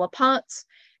into smaller parts.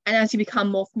 And as you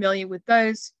become more familiar with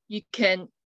those, you can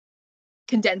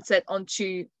condense it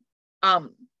onto a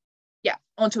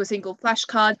single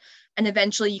flashcard. And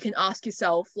eventually you can ask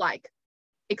yourself, like,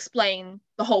 explain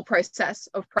the whole process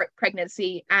of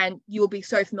pregnancy, and you will be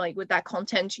so familiar with that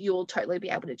content, you will totally be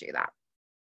able to do that.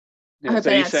 I hope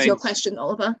that answers your question,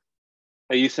 Oliver.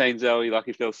 Are you saying, Zoe, like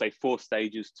if there were, say, 4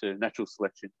 stages to natural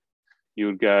selection, you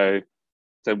would go,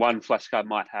 so one flashcard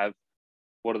might have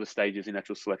what are the stages in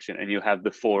natural selection, and you'll have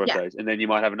the 4 of those, and then you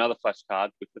might have another flashcard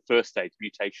with the first stage,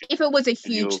 mutation. If it was a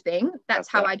huge thing, that's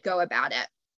how I'd go about it,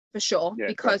 for sure,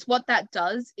 because what that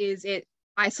does is it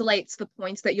isolates the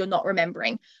points that you're not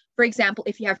remembering. For example,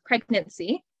 if you have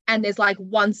pregnancy and there's like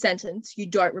one sentence you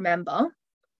don't remember,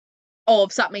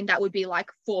 of something that would be like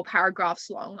 4 paragraphs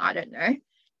long, I don't know,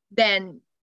 then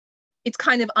it's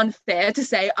kind of unfair to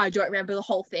say I don't remember the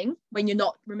whole thing when you're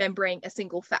not remembering a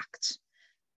single fact.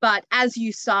 But as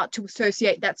you start to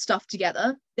associate that stuff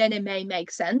together, then it may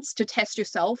make sense to test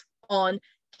yourself on,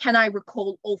 can I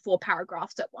recall all 4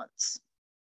 paragraphs at once?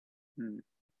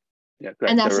 Yeah,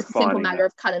 great. And that's just a simple matter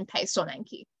of cut and paste on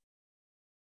Anki.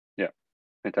 Yeah,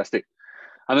 fantastic.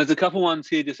 There's a couple ones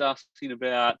here just asking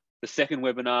about the second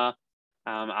webinar.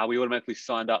 Are we automatically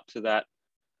signed up to that?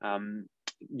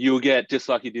 You'll get, just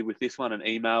like you did with this one, an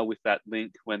email with that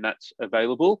link when that's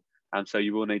available. So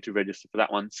you will need to register for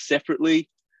that one separately.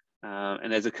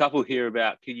 And there's a couple here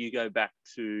about, can you go back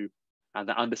to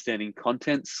the understanding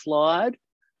content slide?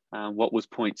 What was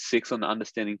point 6 on the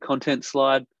understanding content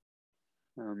slide?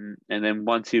 And then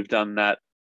once you've done that,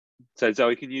 so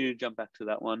Zoe, can you jump back to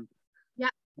that one? Yeah,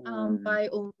 by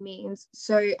all means.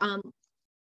 So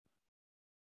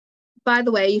by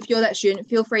the way, if you're that student,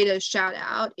 feel free to shout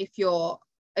out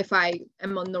if I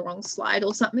am on the wrong slide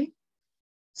or something.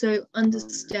 So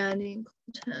understanding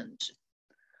content.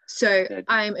 So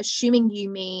I'm assuming you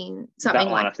mean something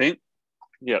that one, like, I think.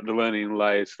 Yeah, the learning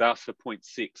layers. That's for point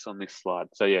 6 on this slide.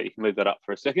 So yeah, you can leave that up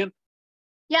for a second.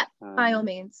 Yeah, by all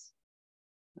means.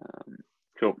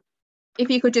 Cool. If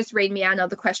you could just read me out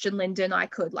another question, Lyndon, I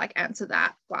could like answer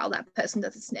that while that person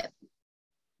does a snip.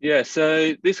 Yeah,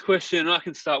 so this question, I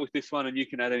can start with this one and you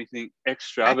can add anything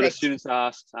extra. Perfect. But a student's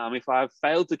asked, if I've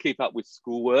failed to keep up with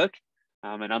schoolwork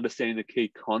and understanding the key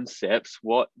concepts,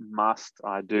 what must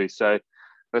I do? So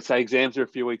let's say exams are a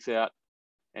few weeks out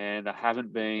and I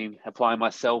haven't been applying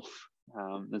myself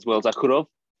as well as I could have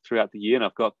throughout the year, and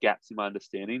I've got gaps in my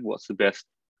understanding. What's the best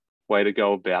way to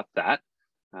go about that?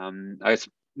 I guess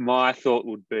my thought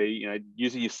would be,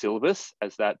 using your syllabus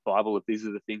as that Bible of these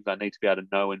are the things I need to be able to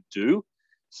know and do.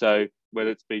 So whether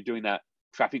it's be doing that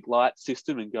traffic light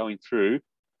system and going through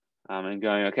and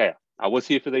going, okay, I was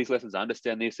here for these lessons, I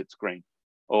understand this, it's green.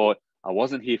 Or I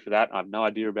wasn't here for that, I have no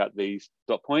idea about these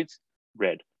dot points,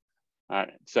 red.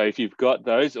 So if you've got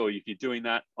those, or if you're doing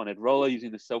that on Edrolo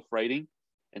using the self-rating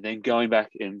and then going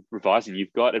back and revising,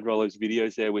 you've got Edrolo's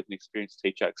videos there with an experienced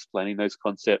teacher explaining those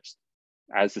concepts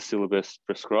as the syllabus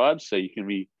prescribes. So you can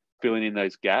be filling in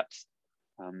those gaps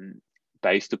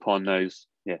based upon those,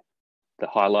 the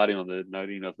highlighting or the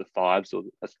noting of the 5s or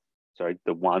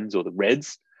the 1s or the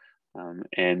reds,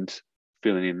 and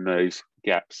filling in those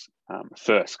gaps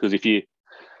first. Because if you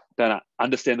don't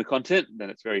understand the content, then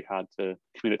it's very hard to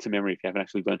commit it to memory if you haven't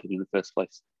actually learned it in the first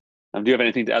place. Do you have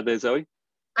anything to add there, Zoe?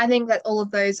 I think that all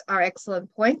of those are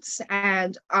excellent points,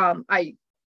 and I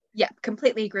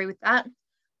completely agree with that.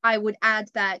 I would add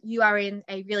that you are in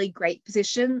a really great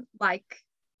position.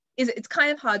 It's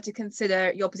kind of hard to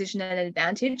consider your position an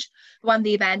advantage. One of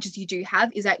the advantages you do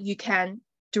have is that you can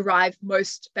derive the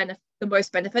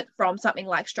most benefit from something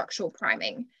like structural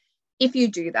priming. If you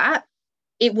do that,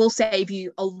 it will save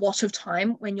you a lot of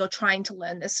time when you're trying to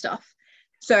learn this stuff.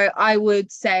 So I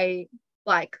would say,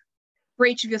 for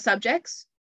each of your subjects,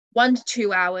 1 to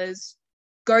 2 hours,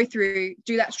 go through,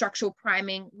 do that structural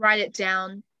priming, write it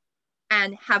down,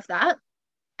 and have that.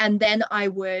 And then I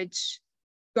would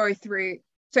go through,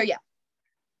 then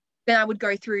I would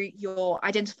go through your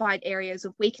identified areas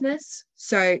of weakness.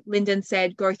 So Lyndon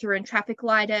said, go through and traffic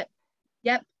light it.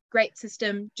 Yep, great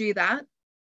system, do that.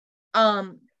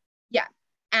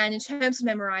 And in terms of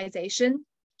memorization,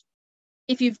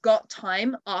 if you've got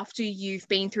time after you've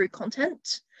been through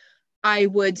content, I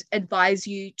would advise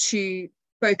you to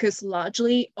focus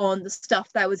largely on the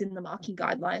stuff that was in the marking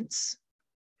guidelines.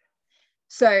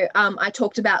 So I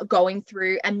talked about going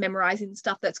through and memorizing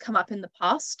stuff that's come up in the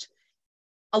past.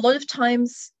 A lot of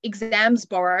times exams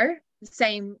borrow the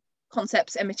same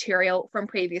concepts and material from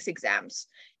previous exams.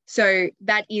 So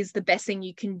that is the best thing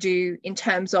you can do in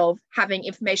terms of having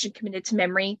information committed to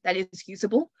memory that is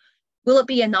usable. Will it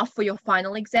be enough for your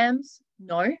final exams?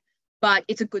 No, but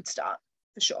it's a good start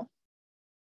for sure.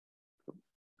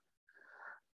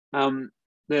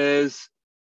 There's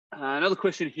another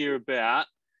question here about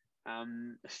a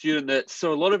student that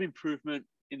saw a lot of improvement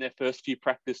in their first few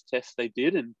practice tests they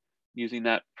did and using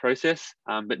that process,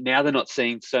 but now they're not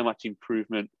seeing so much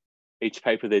improvement each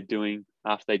paper they're doing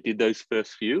after they did those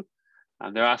first few.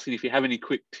 They're asking if you have any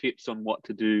quick tips on what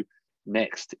to do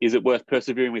next. Is it worth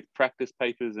persevering with practice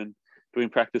papers and doing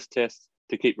practice tests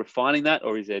to keep refining that,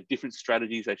 or is there different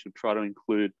strategies they should try to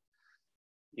include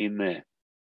in there?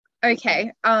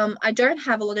 Okay, I don't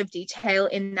have a lot of detail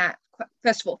in that.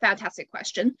 First of all, fantastic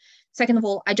question. Second of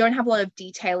all, I don't have a lot of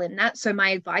detail in that, so my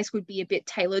advice would be a bit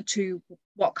tailored to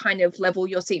what kind of level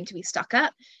you seem to be stuck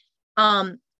at.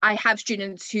 I have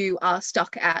students who are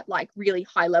stuck at like really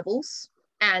high levels,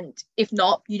 and if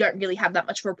not, you don't really have that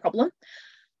much of a problem.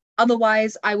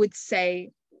 Otherwise, I would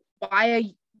say,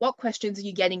 what questions are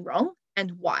you getting wrong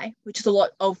and why, which is a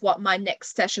lot of what my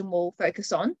next session will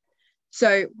focus on.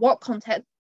 So what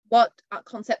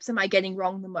concepts am I getting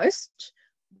wrong the most?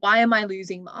 Why am I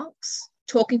losing marks?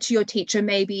 Talking to your teacher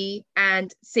maybe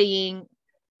and seeing,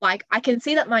 like, I can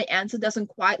see that my answer doesn't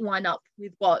quite line up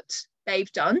with what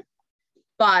they've done,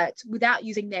 but without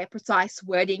using their precise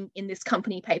wording in this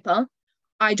company paper,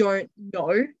 I don't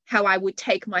know how I would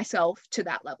take myself to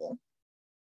that level.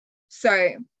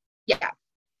 So yeah,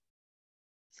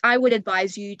 I would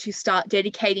advise you to start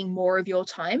dedicating more of your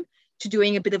time to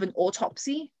doing a bit of an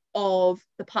autopsy of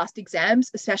the past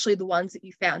exams, especially the ones that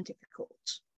you found difficult.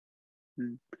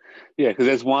 Yeah, because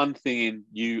there's one thing in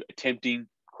you attempting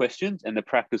questions and the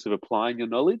practice of applying your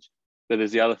knowledge, but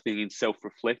there's the other thing in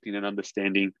self-reflecting and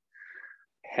understanding,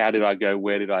 how did I go,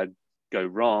 where did I go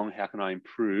wrong, how can I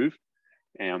improve,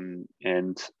 and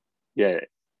yeah,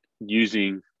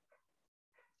 using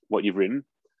what you've written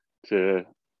to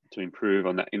improve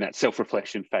on that in that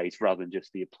self-reflection phase rather than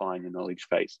just the applying the knowledge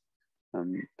phase.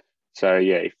 So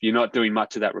yeah, if you're not doing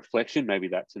much of that reflection, maybe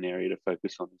that's an area to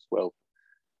focus on as well.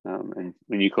 And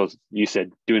when you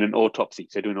said doing an autopsy,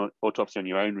 so doing an autopsy on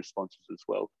your own responses as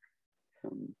well.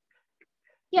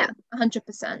 Yeah,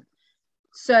 100%.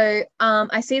 So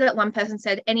I see that one person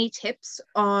said, any tips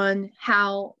on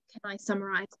how can I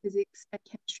summarize physics and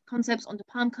chemistry concepts onto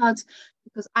palm cards,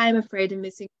 because I'm afraid of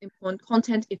missing important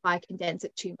content if I condense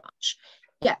it too much.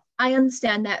 Yeah, I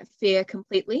understand that fear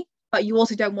completely, but you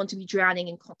also don't want to be drowning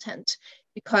in content,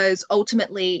 because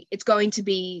ultimately it's going to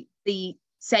be the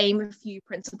same few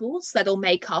principles that'll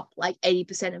make up like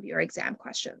 80% of your exam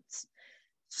questions.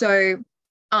 So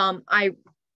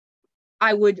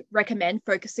I would recommend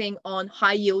focusing on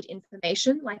high yield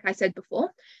information, like I said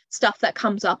before, stuff that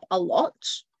comes up a lot,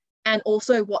 and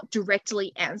also what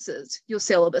directly answers your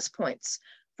syllabus points.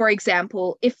 For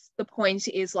example, if the point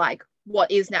is like, what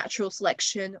is natural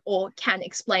selection or can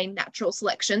explain natural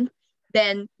selection,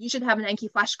 then you should have an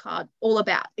Anki flashcard all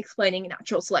about explaining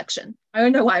natural selection. I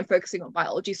don't know why I'm focusing on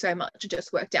biology so much, it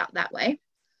just worked out that way.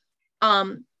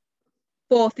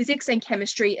 For physics and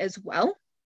chemistry as well,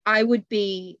 I would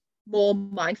be more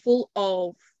mindful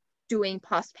of doing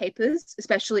past papers,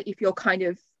 especially if you're kind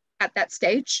of at that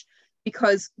stage,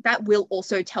 because that will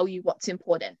also tell you what's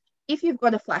important. If you've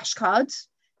got a flashcard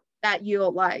that you're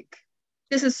like,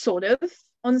 this is sort of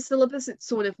on the syllabus, it's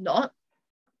sort of not,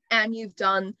 and you've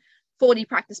done 40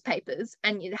 practice papers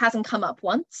and it hasn't come up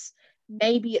once,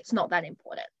 maybe it's not that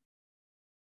important.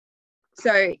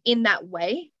 So in that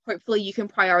way, hopefully you can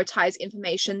prioritize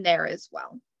information there as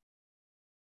well.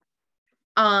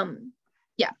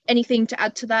 Yeah, anything to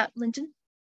add to that, Linton?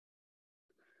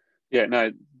 Yeah,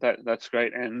 no, that's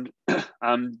great. And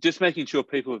just making sure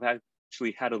people have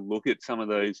actually had a look at some of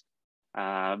those,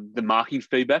 the marking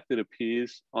feedback that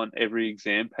appears on every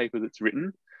exam paper that's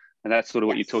written. And that's sort of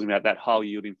what you're talking about, that high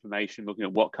yield information, looking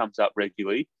at what comes up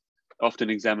regularly. Often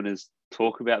examiners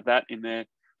talk about that in their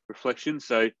reflection.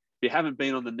 So if you haven't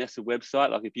been on the NESA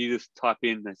website, like if you just type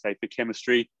in, let's say for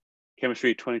chemistry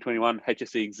 2021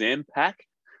 HSC exam pack,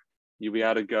 you'll be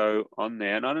able to go on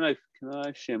there. And I don't know, can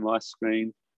I share my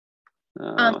screen?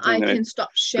 I can stop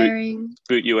sharing.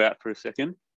 Boot you out for a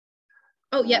second.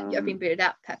 Oh, yeah, you've been booted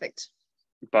out. Perfect.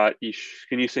 But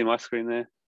can you see my screen there?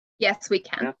 Yes, we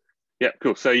can. Yeah,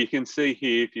 cool. So you can see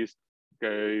here, if you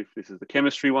go, if this is the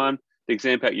chemistry one, the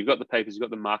exam pack, you've got the papers, you've got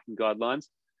the marking guidelines.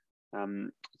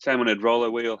 Same on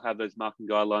Edrolo, we'll have those marking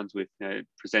guidelines with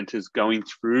presenters going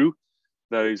through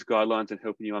those guidelines and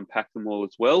helping you unpack them all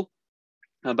as well.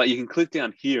 But you can click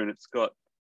down here and it's got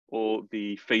all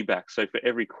the feedback. So for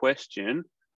every question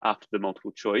after the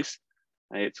multiple choice,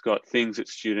 It's got things that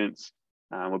students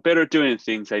were better at doing and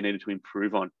things they needed to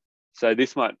improve on. So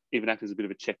this might even act as a bit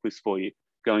of a checklist for you,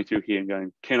 going through here and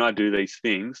going, can I do these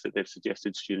things that they've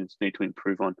suggested students need to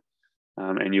improve on?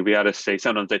 And you'll be able to see,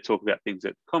 sometimes they talk about things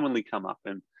that commonly come up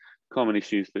and common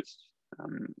issues that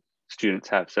students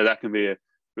have. So that can be a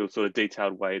real sort of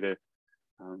detailed way to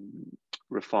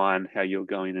refine how you're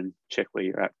going and check where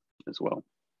you're at as well.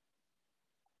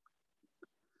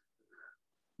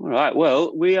 All right,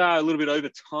 well, we are a little bit over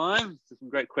time. There's some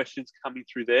great questions coming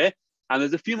through there. And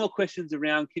there's a few more questions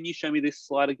around, can you show me this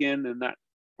slide again? And that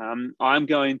I'm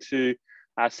going to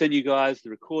send you guys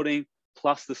the recording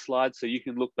plus the slides so you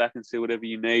can look back and see whatever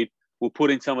you need. We'll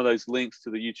put in some of those links to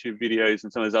the YouTube videos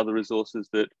and some of those other resources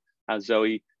that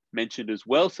Zoe mentioned as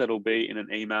well. So it'll be in an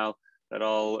email that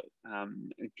I'll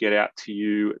get out to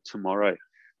you tomorrow.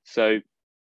 So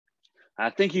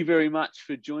thank you very much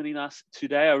for joining us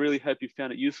today. I really hope you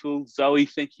found it useful. Zoe,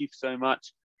 thank you so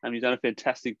much. You've done a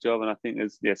fantastic job. And I think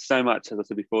there's so much, as I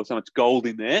said before, so much gold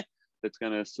in there that's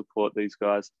going to support these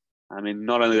guys. I mean,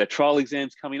 not only their trial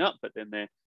exams coming up, but then their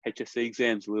HSC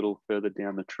exams a little further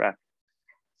down the track.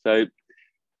 So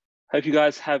hope you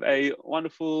guys have a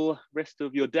wonderful rest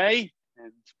of your day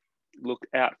and look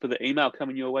out for the email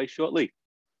coming your way shortly.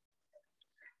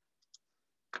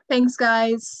 Thanks,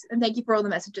 guys. And thank you for all the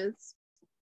messages.